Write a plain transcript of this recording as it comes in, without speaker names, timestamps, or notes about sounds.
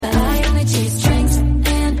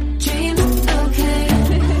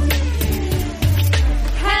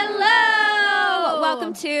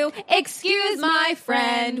Excuse My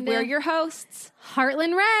Friend. We're your hosts.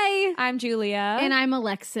 Heartland Ray. I'm Julia. And I'm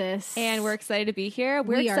Alexis. And we're excited to be here.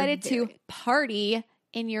 We're excited to party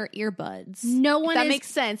in your earbuds. No one that makes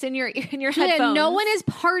sense. In your Julia, headphones. no one is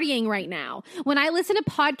partying right now. When I listen to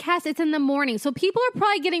podcasts, it's in the morning. So people are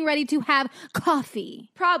probably getting ready to have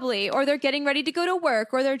coffee. Probably. Or they're getting ready to go to work,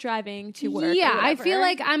 or they're driving to work. Yeah, I feel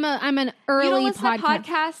like I'm an early You don't listen to podcast.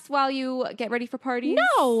 podcasts while you get ready for parties?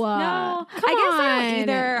 No. No. Come I guess I don't on.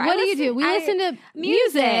 either. What do you do? We listen to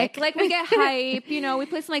music. Like we get hype, we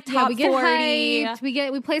play some like top we get 40.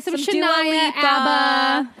 hyped. We play some Dua Shania, Lipa.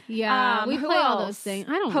 ABBA. Yeah, we who play all else? those things.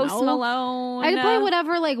 I don't Post know. Malone. I play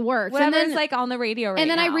whatever works. Whatever's and then, on the radio right now. and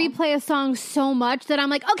then I replay a song so much that I'm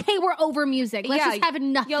like, okay, we're over music. Let's just have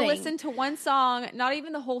nothing. You'll listen to one song, not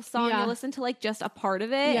even the whole song. Yeah. You'll listen to just a part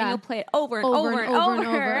of it, Yeah. and you'll play it over and over and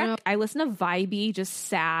over. I listen to vibey, just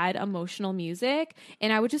sad, emotional music,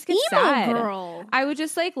 and I would just get Emo sad. girl. I would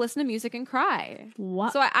just listen to music and cry.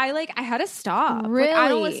 What? So I had to stop. Really? I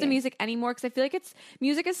don't listen to music anymore because I feel like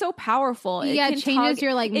music is so powerful. Yeah, it changes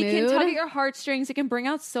your mood. It can tug at your heartstrings. It can bring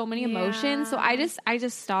out so many emotions. So I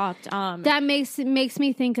just stopped. That makes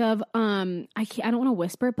me think of I don't want to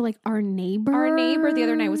whisper it, but our neighbor. Our neighbor the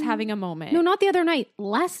other night was having a moment. No, not the other night.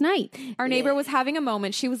 Last night. Our neighbor was having a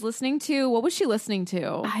moment. She was listening to, what was she listening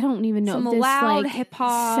to? I don't even know. Some this, loud hip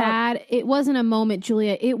hop. Sad. It wasn't a moment,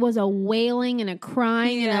 Julia. It was a wailing and a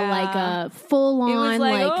crying and a full on It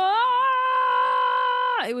was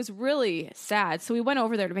it was really sad. So we went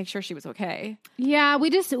over there to make sure she was okay. Yeah,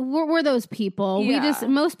 we're those people. Yeah.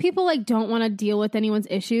 Most people don't want to deal with anyone's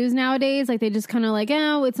issues nowadays. They just kind of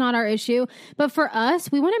oh, it's not our issue. But for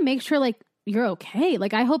us, we want to make sure you're okay.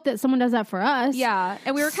 I hope that someone does that for us. Yeah.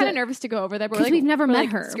 And we were kind of nervous to go over there. Because we've never met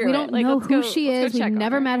her. We don't know who she is. We've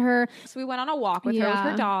never met her. So we went on a walk with her with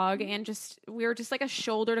her dog, and we were just a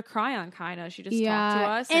shoulder to cry on, kind of. She just talked to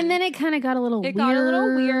us. And then it kind of got a little weird. It got a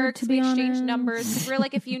little weird to be honest. We exchanged numbers. We're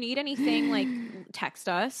if you need anything, text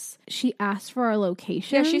us. She asked for our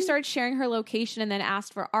location. Yeah, she started sharing her location and then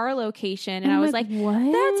asked for our location. And I was like, what?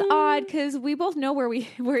 That's odd because we both know where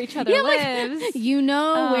each other lives. You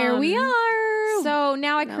know where we are. So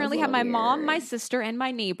now I currently have my mom, my sister, and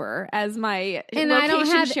my neighbor as my and location I don't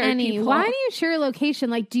have any. people. Why do you share your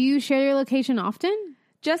location? Do you share your location often?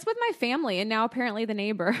 Just with my family, and now apparently the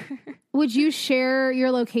neighbor. Would you share your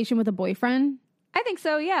location with a boyfriend? I think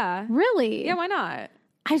so, yeah. Really? Yeah, why not?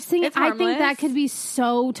 I think that could be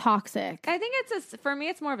so toxic. I think for me,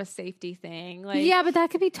 it's more of a safety thing. Yeah, but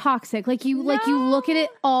that could be toxic. You look at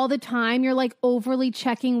it all the time. You're overly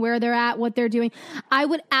checking where they're at, what they're doing. I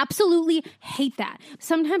would absolutely hate that.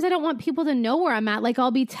 Sometimes I don't want people to know where I'm at.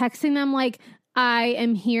 I'll be texting them I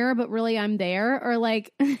am here, but really I'm there. Or do you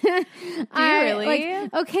really?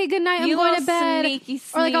 Okay, good night. You I'm going to bed. Sneaky.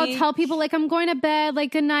 Or I'll tell people I'm going to bed,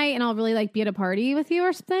 good night, and I'll really be at a party with you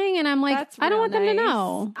or something. And I'm That's I don't want them to nice.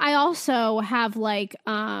 know. I also have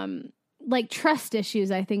trust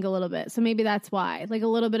issues, I think, a little bit. So maybe that's why. A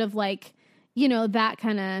little bit of that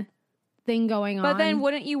kind of thing going on. But then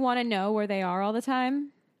wouldn't you want to know where they are all the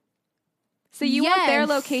time? So you want their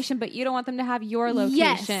location, but you don't want them to have your location.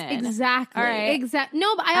 Yes, exactly. All right.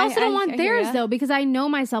 No, but I also don't want theirs, though, because I know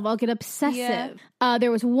myself. I'll get obsessive. Yeah.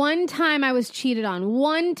 There was one time I was cheated on.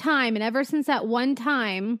 One time. And ever since that one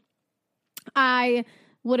time, I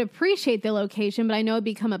would appreciate the location, but I know it'd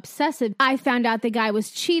become obsessive. I found out the guy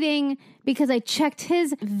was cheating because I checked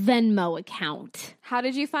his Venmo account. How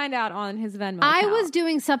did you find out on his Venmo account? I was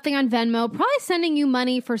doing something on Venmo, probably sending you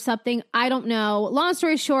money for something. I don't know. Long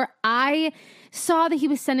story short, I saw that he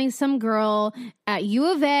was sending some girl at U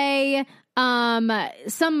of A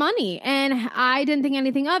some money, and I didn't think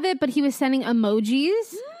anything of it, but he was sending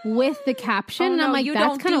emojis with the caption, and I'm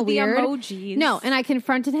that's kind of weird. Emojis. No, and I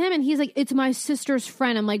confronted him, and he's like, "It's my sister's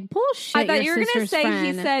friend." I'm like, "Bullshit!" I thought you were going to say friend.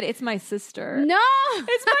 he said it's my sister. No,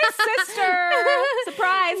 it's my sister.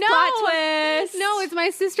 Surprise! No. Plot twist. No, it's my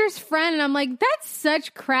sister's friend, and I'm like, "That's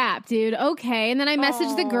such crap, dude." Okay, and then I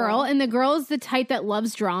messaged the girl, and the girl is the type that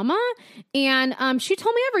loves drama, and she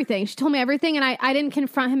told me everything. She told me everything, and I didn't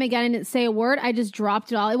confront him again. I didn't say a word. I just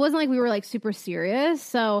dropped it all. It wasn't we were super serious,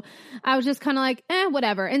 so I was just kind of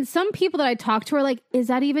whatever. And some people that I talked to are like, is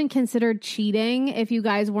that even considered cheating if you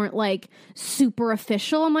guys weren't super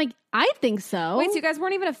official? I'm like, I think so. Wait, so you guys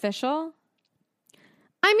weren't even official?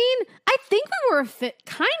 I mean, I think we were kinda.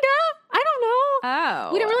 I don't know. Oh.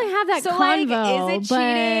 We didn't really have that so convo. like, is it but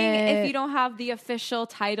cheating if you don't have the official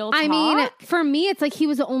title? I talk? mean, for me, it's like he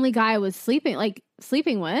was the only guy I was sleeping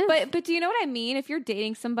with. But do you know what I mean? If you're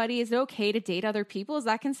dating somebody, is it okay to date other people? Is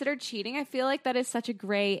that considered cheating? I feel like that is such a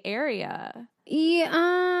gray area.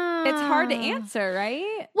 Yeah, It's hard to answer,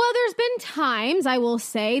 right? Well, there's been times, I will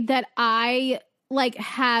say, that I like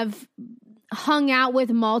have hung out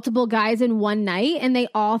with multiple guys in one night and they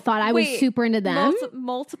all thought I was super into them.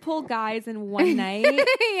 Multiple guys in one night?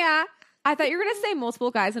 Yeah. I thought you were going to say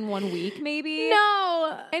multiple guys in 1 week, maybe.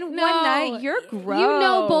 No. In one night? You're gross. You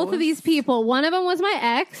know both of these people. One of them was my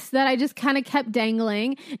ex that I just kind of kept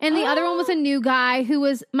dangling. And the other one was a new guy who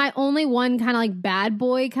was my only one kind of like bad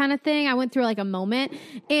boy kind of thing. I went through like a moment.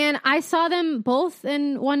 And I saw them both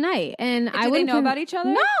in one night. And I Did they know about each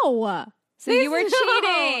other? No. So you were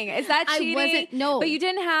cheating. Is that cheating? I wasn't. No. But you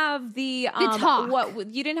didn't have the talk.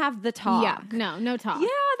 You didn't have the talk. Yeah. No talk. Yeah,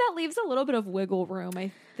 that leaves a little bit of wiggle room,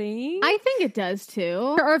 I think. I think it does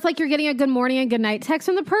too. Or if like you're getting a good morning and good night text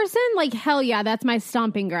from the person, like hell yeah, that's my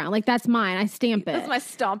stomping ground. Like that's mine. I stamp it. That's my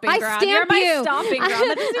stomping I ground. Stamp You're my you. stomping ground.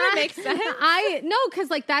 That doesn't even make sense. No, because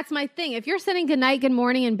like that's my thing. If you're sending good night, good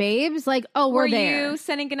morning, and babes, like we're there. Were you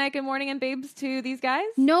sending good night, good morning, and babes to these guys?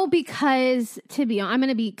 No, because I'm going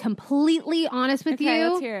to be completely honest with you. Okay,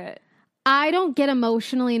 let's hear it. I don't get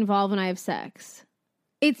emotionally involved when I have sex.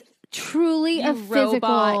 It's truly a physical.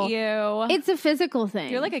 Robot, you. It's a physical thing.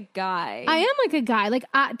 You're like a guy. I am like a guy. Like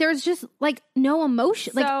there's just like no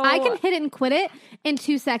emotion. Like I can hit it and quit it in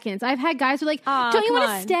 2 seconds. I've had guys who are like, "Don't you want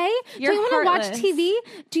to stay? You're Do you want to watch TV?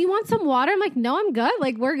 Do you want some water?" I'm like, "No, I'm good.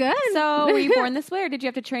 Like we're good." So were you born this way, or did you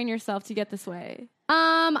have to train yourself to get this way?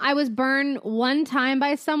 I was burned one time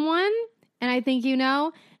by someone, and I think you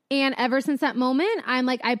know. And ever since that moment, I'm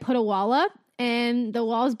like, I put a wall up. And the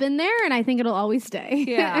wall's been there, and I think it'll always stay.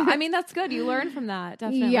 Yeah. I mean, that's good. You learn from that,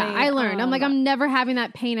 definitely. Yeah, I learned. I'm like, I'm never having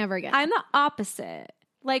that pain ever again. I'm the opposite.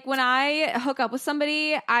 Like, when I hook up with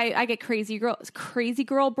somebody, I get crazy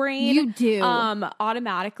girl brain. You do.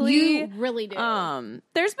 Automatically. You really do.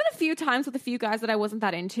 There's been a few times with a few guys that I wasn't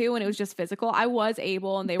that into, and it was just physical. I was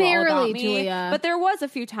able, and they were all about me. Julia. But there was a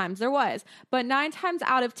few times. But 9 times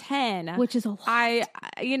out of 10, which is a lot.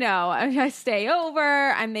 I stay over.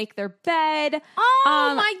 I make their bed.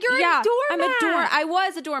 Oh my! You're a doormat. I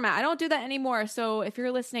was a doormat. I don't do that anymore. So if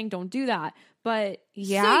you're listening, don't do that. But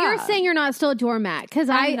yeah. So you're saying you're not still a doormat? Because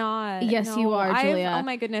I'm not. Yes, no. you are, Julia. Oh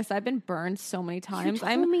my goodness, I've been burned so many times.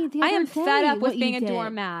 I am fed up with being a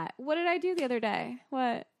doormat. What did I do the other day?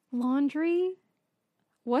 What? Laundry?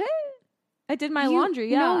 What? I did my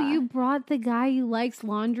laundry, yeah. No, you brought the guy you likes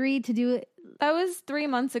laundry to do it. That was 3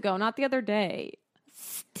 months ago, not the other day.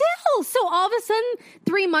 Still. So all of a sudden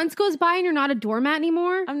 3 months goes by and you're not a doormat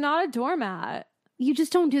anymore? I'm not a doormat. You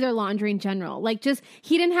just don't do their laundry in general. Like, just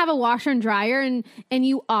he didn't have a washer and dryer, and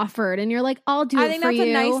you offered, and you're like, "I'll do it for you." I think that's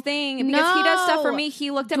a nice thing because he does stuff for me.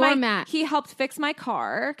 He looked at he helped fix my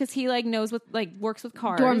car because he works with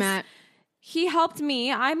cars. Doormat. He helped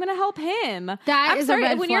me. I'm gonna help him. I'm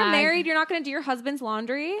sorry. When you're married, you're not gonna do your husband's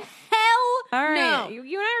laundry. Hell, all right. No.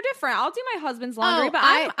 You and I are different. I'll do my husband's laundry, but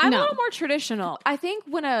I'm a little more traditional. I think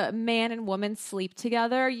when a man and woman sleep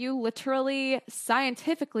together, you literally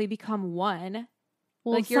scientifically become one.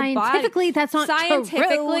 Well, like your scientifically, that's not true.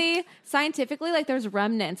 Scientifically, like there's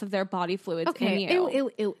remnants of their body fluids in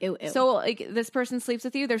you. Ew. So, like, this person sleeps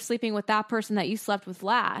with you, they're sleeping with that person that you slept with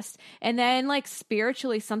last, and then like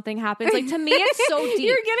spiritually something happens. Like to me, it's so deep.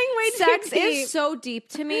 You're getting way Sex too deep. is so deep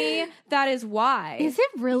to me. That is why. Is it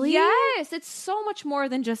really? Yes, it's so much more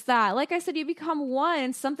than just that. Like I said, you become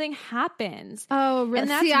one. Something happens. Oh, really? And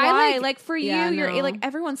that's why. Like for you, you're like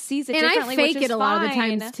everyone sees it differently. And I fake which is it a lot of the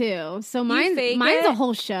times too. So mine's a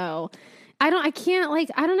whole show. I don't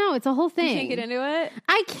know. It's a whole thing. You can't get into it?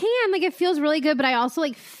 I can. Like, it feels really good, but I also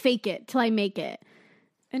like fake it till I make it.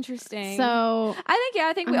 Interesting. So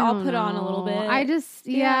I think we all put on a little bit. I just,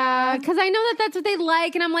 because I know that's what they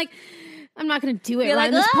like, and I'm like, I'm not going to do it on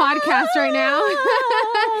this podcast right now.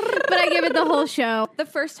 But I give it the whole show. The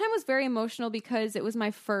first time was very emotional because it was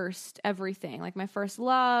my first everything, like my first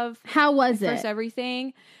love. How was it? First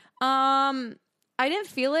everything. I didn't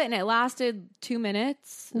feel it, and it lasted 2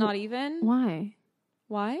 minutes, not even. Why?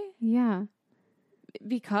 Yeah.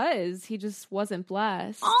 Because he just wasn't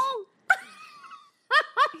blessed. Oh.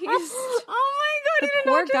 Oh my God, the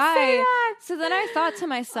poor guy. So then I thought to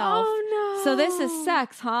myself, oh no. So this is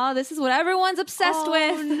sex, huh? This is what everyone's obsessed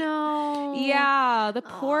with. Oh no. Yeah, the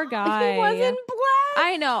poor guy. He wasn't blessed.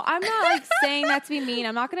 I know. I'm not like saying that to be mean.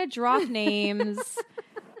 I'm not going to drop names.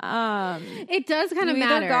 It does kind of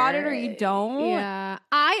matter. You either got it or you don't. Yeah.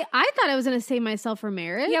 I thought I was going to save myself for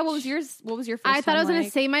marriage. Yeah, what was your first I thought I was like? going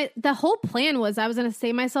to save the whole plan was I was going to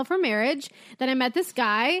save myself for marriage. Then I met this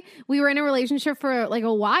guy. We were in a relationship for like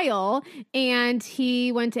a while, and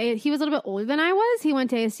he was a little bit older than I was. He went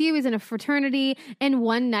to ASU. He was in a fraternity, and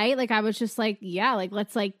one night, like, I was just like, yeah, like,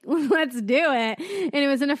 let's do it. And it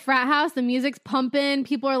was in a frat house. The music's pumping.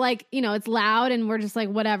 People are like, it's loud, and we're just like,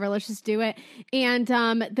 whatever, let's just do it. And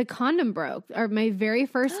the condom broke, or my very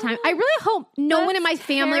first time. I really hope no one in my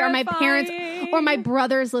family or my parents or my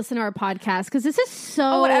brothers listen to our podcast, because this is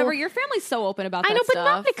so whatever. Your family's so open about that. I know, stuff. but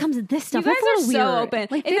not when it comes to this stuff. You guys That's are so so weird. open.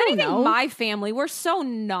 Like, if anything, my family, we're so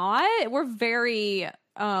not. We're very.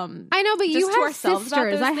 I know, but you have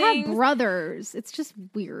sisters. I things. have brothers. It's just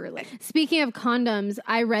weird. Like, speaking of condoms,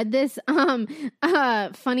 I read this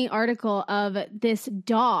funny article of this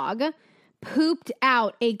dog pooped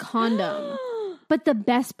out a condom. But the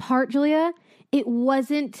best part, Julia, it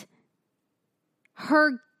wasn't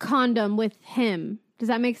her condom with him. Does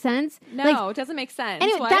that make sense? No, it doesn't make sense.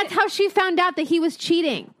 And that's how she found out that he was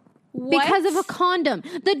cheating. What? Because of a condom.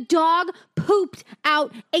 The dog pooped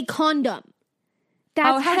out a condom.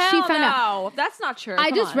 That's how she found out. That's not true.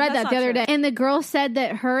 I just read that the other day. And the girl said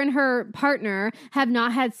that her and her partner have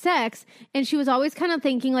not had sex. And she was always kind of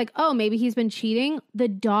thinking like, oh, maybe he's been cheating. The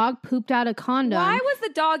dog pooped out a condom. Why was the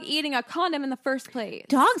dog eating a condom in the first place?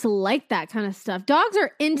 Dogs like that kind of stuff. Dogs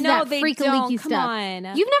are into that freak-a-leaky stuff. On.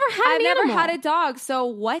 You've never had an animal. I've never had a dog. So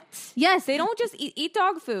what? Yes. They don't just eat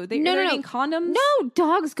dog food. They're eating condoms? No,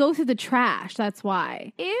 dogs go through the trash. That's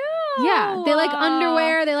why. Ew. Yeah. They like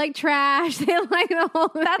underwear. They like trash. They like the whole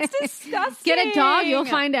thing. That's disgusting. Get a dog, you'll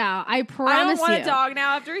find out. I promise you. I don't want a dog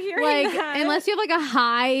now after hearing that. Unless you have like a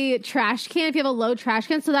high trash can, if you have a low trash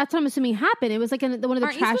can. So that's what I'm assuming happened. It was like one of the Aren't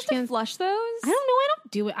trash you supposed cans. To flush those? I don't know. I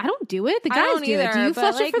don't do it. I don't do it. The I guys don't do either, it. Do you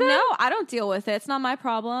flush it for them? No, I don't deal with it. It's not my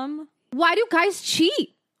problem. Why do guys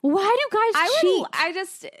cheat? Why do guys cheat?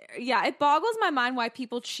 It boggles my mind why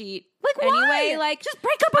people cheat. Like, why? Anyway, like, just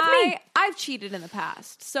break up with me. I've cheated in the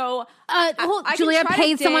past. So, Julia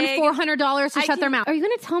paid someone $400 to shut their mouth. Are you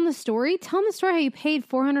going to tell them the story? Tell them the story how you paid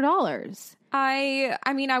 $400.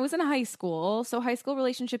 I mean, I was in high school, so high school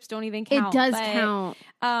relationships don't even count. It does count.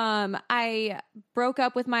 I broke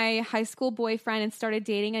up with my high school boyfriend and started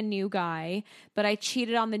dating a new guy, but I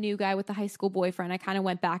cheated on the new guy with the high school boyfriend. I kind of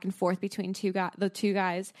went back and forth between the two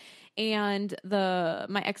guys, and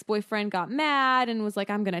my ex-boyfriend got mad and was like,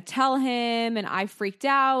 I'm going to tell him, and I freaked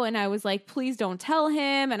out, and I was like, please don't tell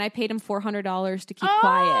him, and I paid him $400 to keep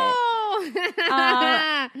quiet.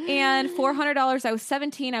 And $400. I was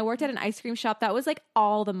 17. I worked at an ice cream shop. That was like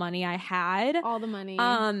all the money I had. All the money.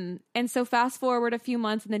 And so fast forward a few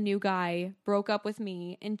months, and the new guy broke up with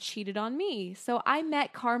me and cheated on me. So I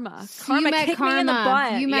met karma. Karma kicked me in the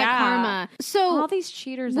butt. You met karma. So all these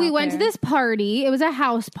cheaters. We went to this party. It was a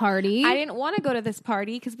house party. I didn't want to go to this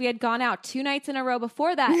party because we had gone out 2 nights in a row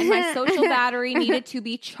before that, and my social battery needed to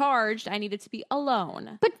be charged. I needed to be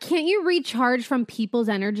alone. But can't you recharge from people's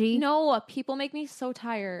energy? No, people make me so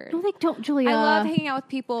tired. No, they don't, Julia. I love hanging out with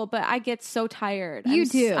people, but I get so tired. You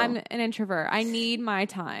do. I'm an introvert. I need my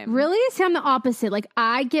time. Really? See, I'm the opposite. Like,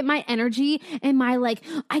 I get my energy and my, like,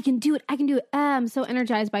 I can do it. I'm so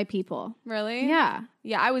energized by people. Really? Yeah.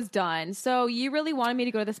 Yeah, I was done. So you really wanted me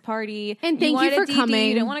to go to this party. And thank you for coming.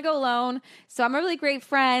 You didn't want to go alone. So I'm a really great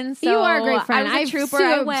friend. So you are a great friend. I was a trooper.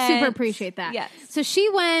 I super appreciate that. Yes. So she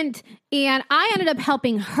went, and I ended up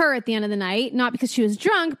helping her at the end of the night, not because she was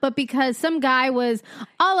drunk, but because some guy was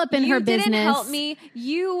all up in her business. You didn't help me.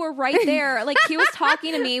 You were right there. Like, he was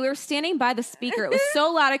talking to me. We were standing by the speaker. It was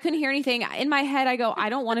so loud. I couldn't hear anything. In my head, I go, I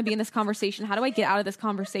don't want to be in this conversation. How do I get out of this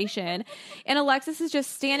conversation? And Alexis is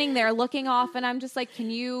just standing there looking off, and I'm just like, can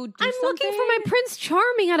you do I'm something? looking for my Prince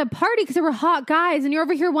Charming at a party because there were hot guys, and you're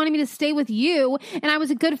over here wanting me to stay with you. And I was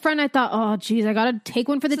a good friend. I thought, oh, geez, I got to take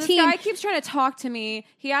one for the team. This guy keeps trying to talk to me.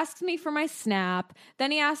 He asks me for my Snap.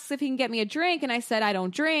 Then he asks if he can get me a drink, and I said, I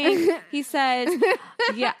don't drink. He says,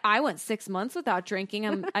 yeah, I went 6 months without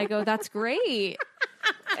drinking. I go, that's great.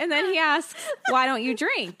 And then he asks, why don't you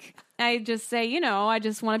drink? I just say, I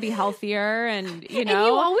just want to be healthier and. And you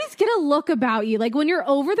always get a look about you. Like, when you're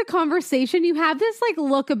over the conversation, you have this, like,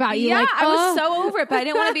 look about you. Yeah, like, I was so over it, but I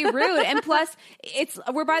didn't want to be rude. And plus,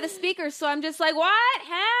 we're by the speaker, so I'm just like, what?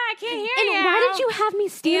 I can't hear you. And why did you have me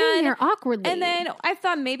standing there awkwardly? And then I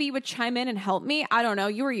thought maybe you would chime in and help me. I don't know.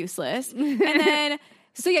 You were useless. And then...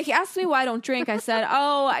 So yeah, he asked me why I don't drink. I said,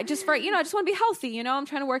 I just want to be healthy. I'm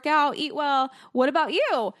trying to work out, eat well. What about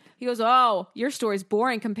you? He goes, oh, your story's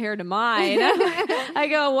boring compared to mine. I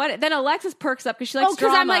go, what? Then Alexis perks up because she likes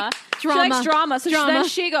drama. I'm like, She likes drama. So then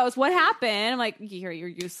she goes, what happened? I'm like, you're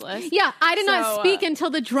useless. Yeah, I did not speak until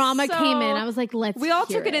the drama came in. I was like, we all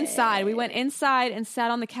took it inside. We went inside and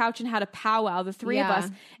sat on the couch and had a powwow, the three of us.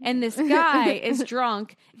 And this guy is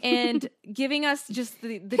drunk and giving us just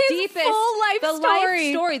the deepest full life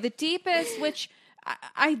story, the deepest, which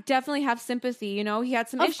I definitely have sympathy. You know, he had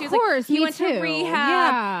some issues. Of course, he went to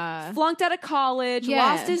rehab, flunked out of college,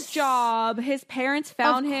 lost his job. His parents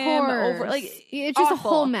found him over. Like, it's just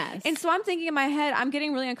awful. A whole mess. And so I'm thinking in my head, I'm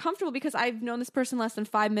getting really uncomfortable because I've known this person less than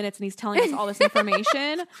 5 minutes, and he's telling us all this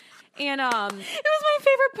information. And it was my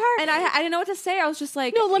favorite part. And I didn't know what to say. I was just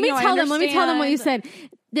like, no, let me tell them. Let me tell them what you said.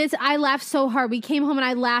 I laughed so hard. We came home and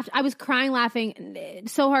I laughed. I was crying, laughing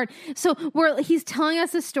so hard. So he's telling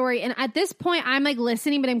us the story. And at this point, I'm like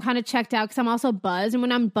listening, but I'm kind of checked out because I'm also buzzed. And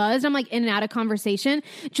when I'm buzzed, I'm like in and out of conversation.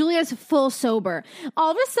 Julia's full sober.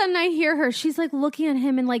 All of a sudden I hear her. She's like looking at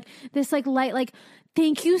him and like this like light, like,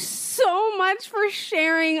 thank you so much for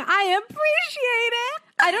sharing. I appreciate it.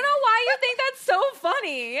 I don't know why you think that's so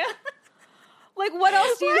funny. Like, what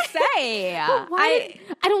else do you say? I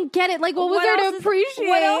don't get it. Like, what was there to appreciate?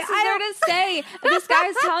 What else is there to say? This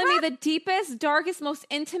guy's telling me the deepest, darkest, most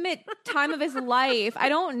intimate time of his life. I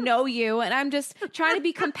don't know you, and I'm just trying to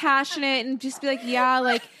be compassionate and just be like, yeah,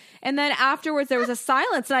 like. And then afterwards, there was a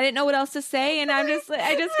silence, and I didn't know what else to say. And I just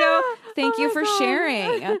go, "Thank you for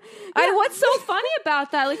sharing." What's so funny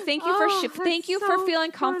about that? Like, thank you for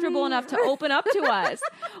feeling comfortable enough to open up to us.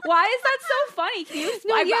 Why is that so funny?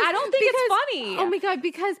 I don't think it's funny. Oh my god,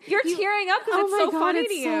 because you're tearing up because it's so funny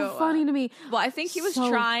to you. So funny to me. Well, I think he was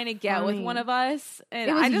trying to get with one of us, and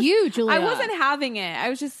it was you, Julia. I wasn't having it. I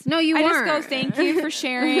was just you weren't. I just go, "Thank you for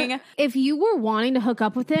sharing." If you were wanting to hook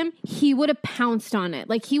up with him, he would have pounced on it.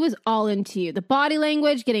 Like, he was all into you. The body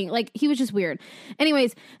language, he was just weird.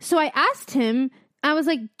 Anyways, so I asked him, I was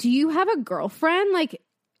like, do you have a girlfriend? Like,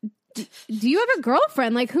 do you have a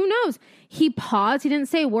girlfriend? Like, who knows? He paused. He didn't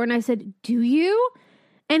say a word. And I said, do you?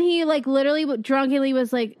 And he like literally drunkenly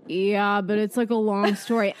was like, yeah, but it's like a long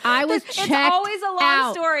story. I was checked It's always a long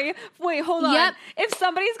out. Story. Wait, hold on. If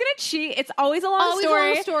somebody's going to cheat, it's always a long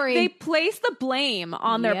story. They place the blame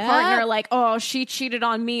on their partner like, oh, she cheated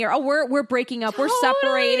on me, or oh, we're breaking up. We're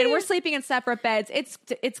separated. We're sleeping in separate beds.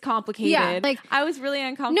 It's complicated. Yeah, like, I was really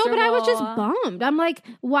uncomfortable. No, but I was just bummed. I'm like,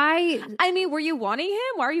 why? I mean, were you wanting him?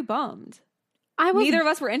 Why are you bummed? Neither of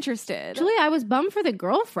us were interested. Julia, I was bummed for the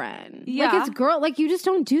girlfriend. Yeah. Like, you just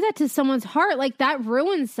don't do that to someone's heart. Like, that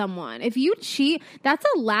ruins someone. If you cheat, that's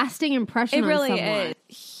a lasting impression on someone. It really is.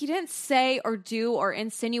 He didn't say or do or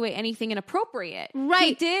insinuate anything inappropriate. Right.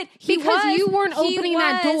 He did. Because you weren't opening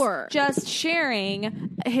that door. Just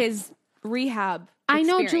sharing his rehab I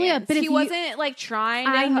know, Julia, but he wasn't like trying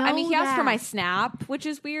to. I mean, he asked for my snap, which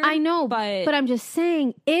is weird. I know, but I'm just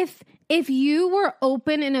saying, if you were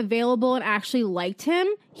open and available and actually liked him,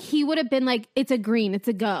 he would have been like, it's a green, it's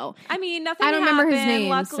a go. I mean, nothing I don't remember his name.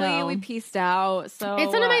 Luckily, we pieced out. So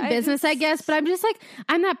it's none of my business, I guess. But I'm just like,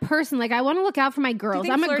 I'm that person. Like, I want to look out for my girls.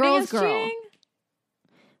 I'm a girl's girl. Cheating?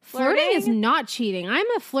 Flirting is not cheating. I'm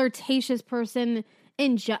a flirtatious person.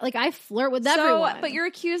 Like, I flirt with everyone. But you're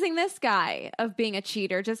accusing this guy of being a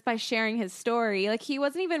cheater just by sharing his story. Like, he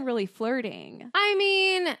wasn't even really flirting. I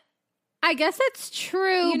mean, I guess that's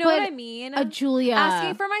true. You know what I mean? Julia.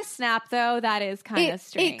 Asking for my snap, though, that is kind of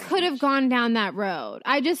strange. It could have gone down that road.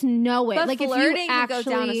 I just know it. But like, flirting if you goes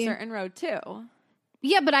down a certain road, too.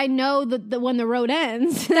 Yeah, but I know that when the road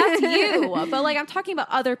ends. That's you. But, like, I'm talking about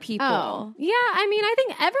other people. Oh. Yeah, I mean, I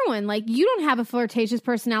think everyone, like, you don't have a flirtatious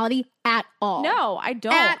personality at all. No, I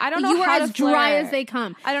don't. I don't know how to as dry as they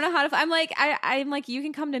come. I don't know how to. I'm like, you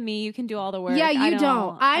can come to me. You can do all the work. Yeah, you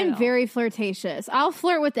don't. I'm very flirtatious. I'll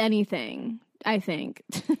flirt with anything, I think.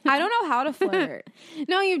 I don't know how to flirt.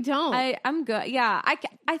 No, you don't. I'm good. Yeah, I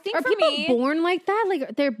think Are for people me, born like that?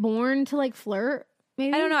 Like, they're born to, like, flirt?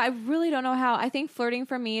 Maybe? I don't know. I really don't know how. I think flirting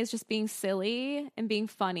for me is just being silly and being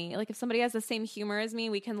funny. Like, if somebody has the same humor as me,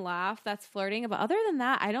 we can laugh. That's flirting. But other than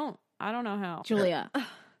that, I don't know how. Julia.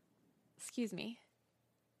 Excuse me.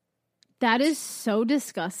 That is so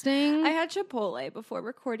disgusting. I had Chipotle before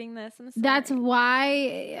recording this. I'm sorry. That's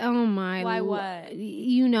why. Oh my. Why what?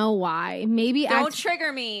 You know why. Maybe don't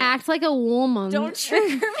trigger me. Act like a woman. Don't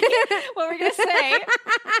trigger me. What were you going to say?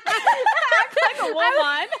 Act like a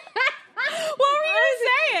woman. What were you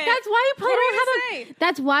saying? That's why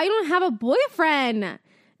that's why you don't have a boyfriend.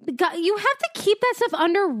 You have to keep that stuff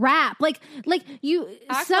under wrap. Like you.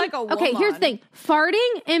 Act like a woman. Okay, here's the thing: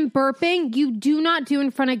 farting and burping, you do not do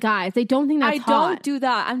in front of guys. They don't think that's hot. I don't do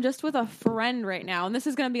that. I'm just with a friend right now, and this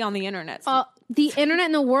is going to be on the internet. So the internet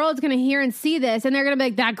in the world is going to hear and see this, and they're going to be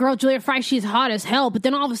like, that girl, Julia Fry, she's hot as hell, but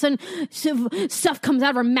then all of a sudden, stuff comes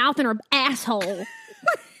out of her mouth and her asshole.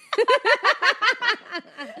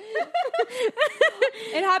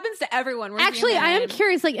 It happens to everyone. Actually, I am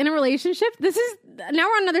curious, like, in a relationship, this is, now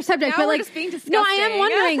we're on another subject, now but we're like, just being disgusting. no, I am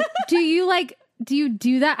wondering, do you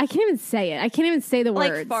do that? I can't even say it. I can't even say the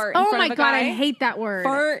Like words. fart in Oh front my of a God, guy? I hate that word.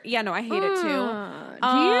 Fart? Yeah, no, I hate it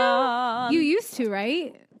too. Do you? You used to,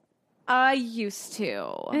 right? I used to.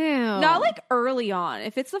 Ew. Not like early on.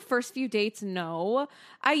 If it's the first few dates, no.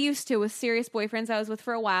 I used to with serious boyfriends I was with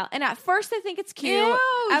for a while. And at first I think it's cute.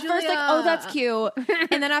 Ew, at first like, oh, that's Julia.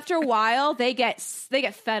 cute. And then after a while they get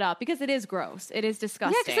fed up because it is gross. It is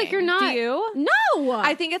disgusting. Yeah, 'cause like you're not. Do you? No.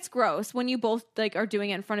 I think it's gross when you both like are doing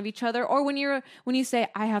it in front of each other, or when you say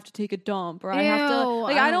I have to take a dump, or I have to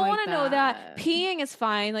like I don't want to know that. Peeing is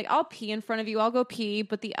fine. Like I'll pee in front of you. I'll go pee,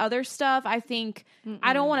 but the other stuff, I think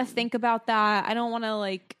I don't want to think about that. I don't want to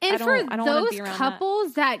like. And I don't for wanna those be around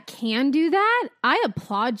couples that can do that, I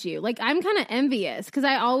applaud you. Like I'm kind of envious because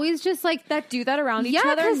I always just like that do that around each yeah,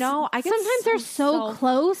 other. 'cause No, I get sometimes they're so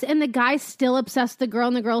close, and the guy's still obsessed with the girl,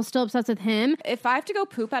 and the girl's still obsessed with him. If I have to go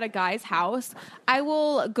poop at a guy's house, I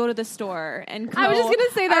will go to the store and go, I was just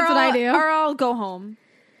gonna say that's what I do. Or I'll go home.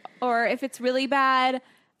 Or if it's really bad,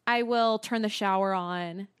 I will turn the shower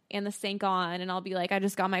on and the sink on, and I'll be like, I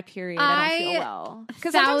just got my period. I don't feel well.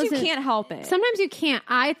 Because sometimes you can't help it. Sometimes you can't.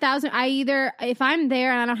 I either, if I'm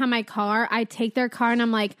there and I don't have my car, I take their car and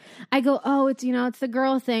I'm like, I go, oh, it's, it's the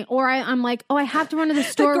girl thing. Or I'm like, oh, I have to run to the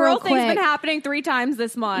store the girl real quick. thing's been happening 3 times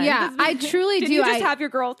this month. Yeah, I truly Did do. you just have your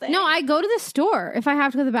girl thing? No, I go to the store if I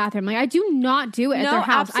have to go to the bathroom. Like, I do not do it at their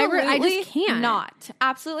house. I just can't. Not.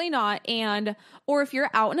 Absolutely not. And, or if you're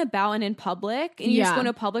out and about and in public and you just go to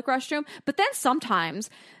a public restroom, but then sometimes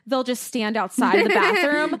they'll just stand outside of the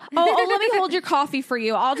bathroom. oh, let me hold your coffee for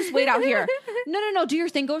you. I'll just wait out here. No, do your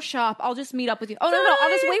thing. Go shop. I'll just meet up with you. Oh, no, I'll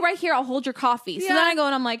just wait right here. I'll hold your coffee. So then I go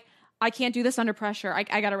and I'm like, I can't do this under pressure.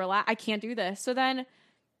 I got to relax. I can't do this. So then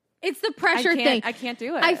it's the pressure thing. I can't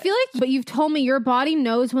do it. I feel like, but you've told me your body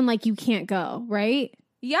knows when like you can't go, right?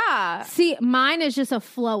 Yeah. See, mine is just a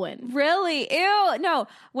flowing. Really? Ew. No.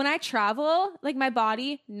 When I travel, like my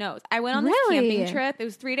body knows. I went on this camping trip. It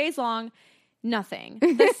was 3 days long. Nothing.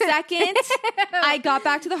 The second I got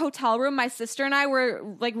back to the hotel room, my sister and I were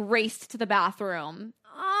like raced to the bathroom.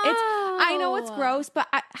 I know it's gross, but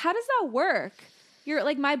how does that work? You're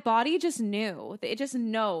like, my body just knew. It just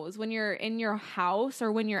knows when you're in your house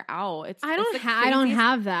or when you're out. I don't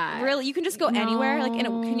have that. Really? You can just go anywhere? Like,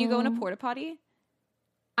 can you go in a porta potty?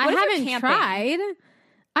 I haven't tried.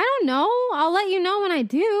 I don't know. I'll let you know when I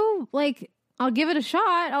do. Like, I'll give it a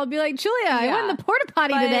shot. I'll be like, Julia, I went in the porta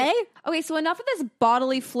potty today. Okay, so enough of this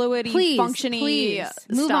bodily fluidy, functiony stuff.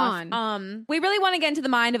 Move on. We really want to get into the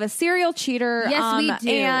mind of a serial cheater. Yes,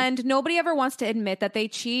 we do. And nobody ever wants to admit that they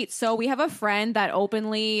cheat. So we have a friend that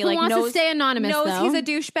openly wants to stay anonymous, knows though. He's a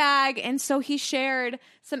douchebag, and so he shared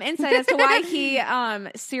some insight as to why he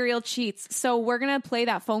serial cheats. So we're gonna play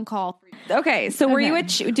that phone call. Okay, so were you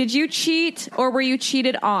did you cheat or were you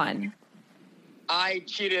cheated on? I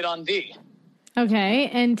cheated on D. Okay,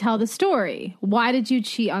 and tell the story. Why did you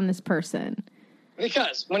cheat on this person?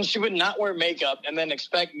 Because when she would not wear makeup and then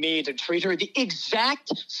expect me to treat her the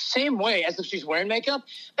exact same way as if she's wearing makeup,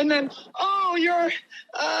 and then, oh,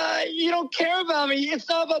 you don't care about me. It's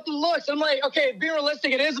not about the looks. I'm like, okay, be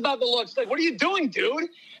realistic. It is about the looks. Like, what are you doing, dude?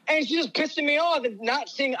 And she's just pissing me off and not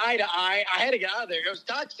seeing eye to eye. I had to get out of there. It was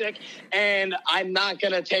toxic, and I'm not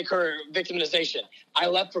going to take her victimization. I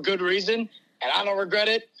left for good reason, and I don't regret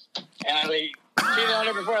it. And I cheated on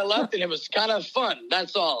her before I left, and it was kind of fun.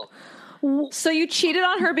 That's all. So you cheated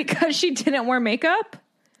on her because she didn't wear makeup?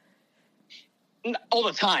 All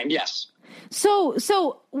the time, yes.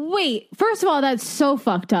 So wait, first of all, that's so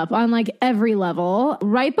fucked up on like every level.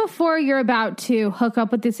 Right before you're about to hook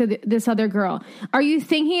up with this other girl, are you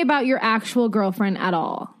thinking about your actual girlfriend at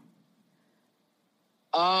all?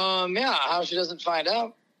 Yeah, how she doesn't find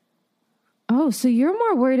out. Oh, so you're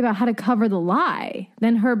more worried about how to cover the lie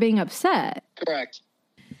than her being upset. Correct.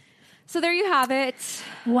 So there you have it.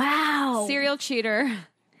 Wow. Serial cheater.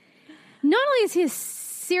 Not only is he a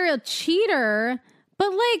serial cheater, but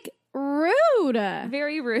like rude.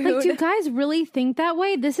 Very rude. Like, do guys really think that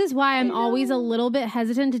way? This is why I'm always a little bit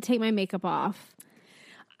hesitant to take my makeup off.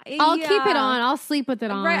 I'll keep it on. I'll sleep with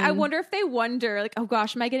it on. Right. I wonder if they wonder, like, oh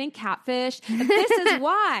gosh, am I getting catfished? This is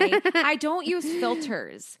why I don't use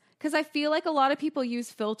filters. Because I feel like a lot of people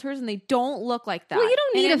use filters and they don't look like that. Well, you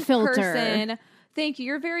don't need a filter. Person, Thank you.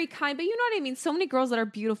 You're very kind, but you know what I mean? So many girls that are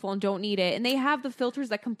beautiful and don't need it, and they have the filters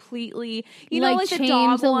that completely, like the change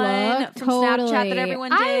dog one from Snapchat that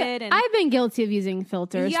everyone did. I've been guilty of using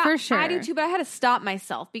filters for sure. I do too, but I had to stop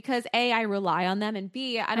myself because A, I rely on them, and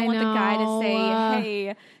B, I don't want the guy to say,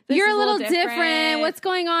 hey, you're a little different. What's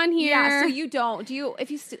going on here? Yeah, so you don't. Do you,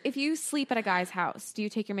 if you sleep at a guy's house, do you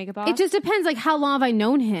take your makeup off? It just depends, like, how long have I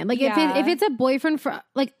known him? Like, if it's a boyfriend for,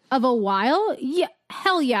 like, of a while, yeah.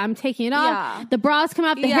 Hell yeah, I'm taking it off. Yeah. The bras come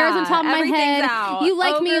out, the hair's on top of my head. Out. You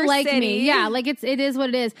like Over me, you like city. me. Yeah, like it is what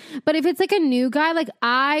it is. But if it's like a new guy, like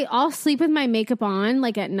I'll sleep with my makeup on,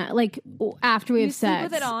 like at night, like after we have sex.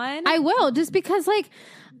 Sleep with it on? I will, just because like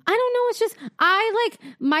I don't know. It's just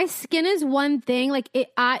my skin is one thing. Like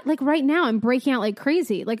right now I'm breaking out like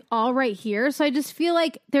crazy, like all right here. So I just feel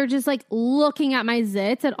like they're just like looking at my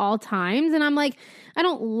zits at all times, and I'm like, I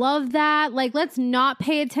don't love that. Like, let's not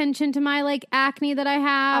pay attention to my like acne that I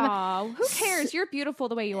have. Oh, who cares? You're beautiful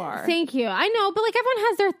the way you are. Thank you. I know, but like everyone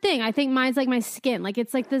has their thing. I think mine's like my skin. Like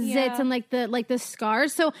it's like the zits and like the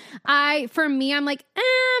scars. So for me, I'm like,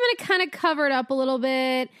 I'm gonna kind of cover it up a little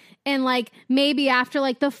bit. And like maybe after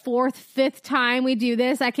like the 4th, 5th time we do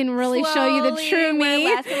this, I can really show you the true me.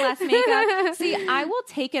 Less and less makeup. See, I will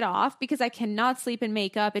take it off because I cannot sleep in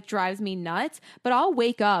makeup. It drives me nuts. But I'll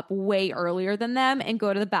wake up way earlier than them and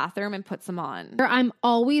go to the bathroom and put some on. I'm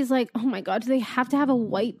always like, oh my God, do they have to have a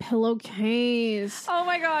white pillowcase? Oh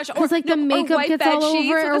my gosh. Because like the makeup gets all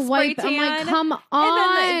over it, or white. I'm like, come on.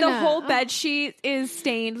 And then the whole bed sheet is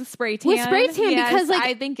stained with spray tan. With spray tan, yes, because like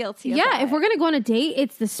I've been guilty of that. If we're going to go on a date,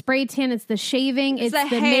 it's the spray tan, it's the shaving, it's the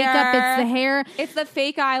hair, makeup, it's the hair, it's the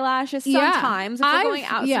fake eyelashes. Sometimes if we're going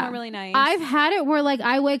out somewhere really nice. I've had it where like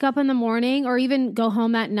I wake up in the morning or even go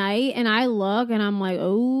home at night and I look and I'm like,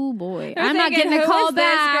 oh boy, I'm not getting a call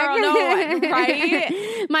back. Girl? No,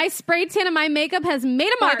 right? My spray tan and my makeup has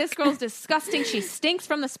made a mark. This girl's disgusting. She stinks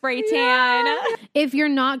from the spray tan. Yeah. If you're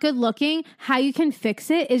not good looking, how you can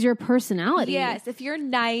fix it is your personality. Yes, if you're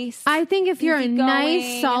nice. I think if you're a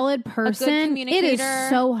nice, solid person, it is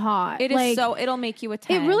so hot. It is so, it'll make you a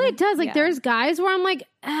 10. It really does. Like there's guys where I'm like,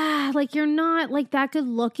 like you're not like that good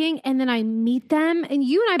looking, and then I meet them, and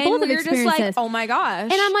you and I both have experienced just like, this. oh my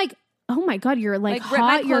gosh. And I'm like, oh my God, you're like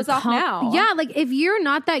hot. You're off now. Yeah, like if you're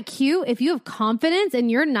not that cute, if you have confidence and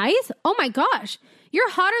you're nice, oh my gosh, you're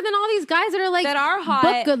hotter than all these guys that are like hot,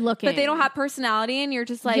 but good looking, but they don't have personality, and you're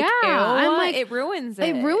just like, ew, I'm like, it ruins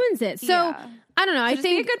it. It ruins it. So. I don't know. I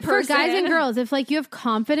think for guys and girls, if like you have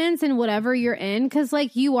confidence in whatever you're in, because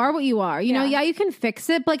like you are what you are, you know, you can fix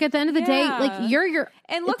it. But like at the end of the day, like you're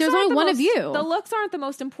and looks there's only one of you. The looks aren't the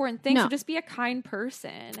most important thing. No. So just be a kind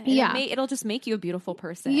person. And it'll just make you a beautiful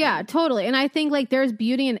person. Yeah, totally. And I think like there's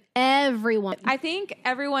beauty in everyone. I think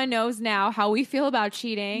everyone knows now how we feel about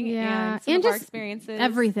cheating and some of our experiences,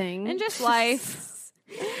 everything, and just life.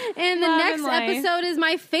 And the next episode is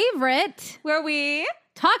my favorite, where we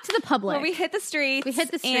talk to the public. Where we hit the streets.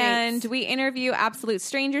 And we interview absolute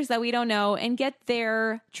strangers that we don't know and get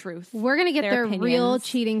their truth. We're going to get their real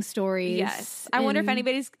cheating stories. Yes. I wonder if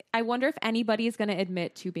anybody is going to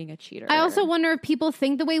admit to being a cheater. I also wonder if people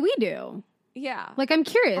think the way we do. Yeah. Like, I'm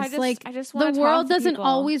curious. I just the world doesn't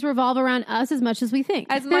always revolve around us as much as we think.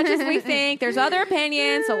 As much as we think. There's other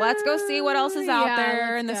opinions. So let's go see what else is out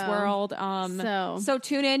there in this world. So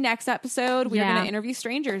tune in next episode. We're going to interview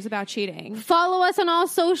strangers about cheating. Follow us on all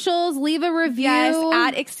socials. Leave a review. Yes.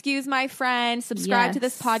 At Excuse My Friend. Subscribe to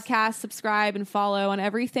this podcast. Subscribe and follow on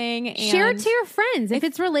everything. And share it to your friends. If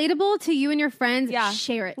it's relatable to you and your friends,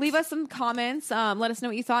 share it. Leave us some comments. Let us know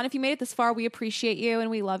what you thought. And if you made it this far, we appreciate you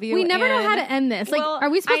and we love you. We never know how to end this. Like, are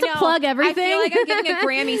we supposed to plug everything? I feel like I'm giving a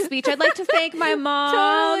Grammy speech. I'd like to thank my mom.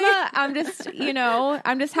 Totally.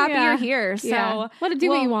 I'm just happy you're here. So let it do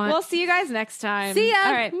what you want. We'll see you guys next time. See ya.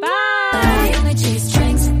 All right. Bye.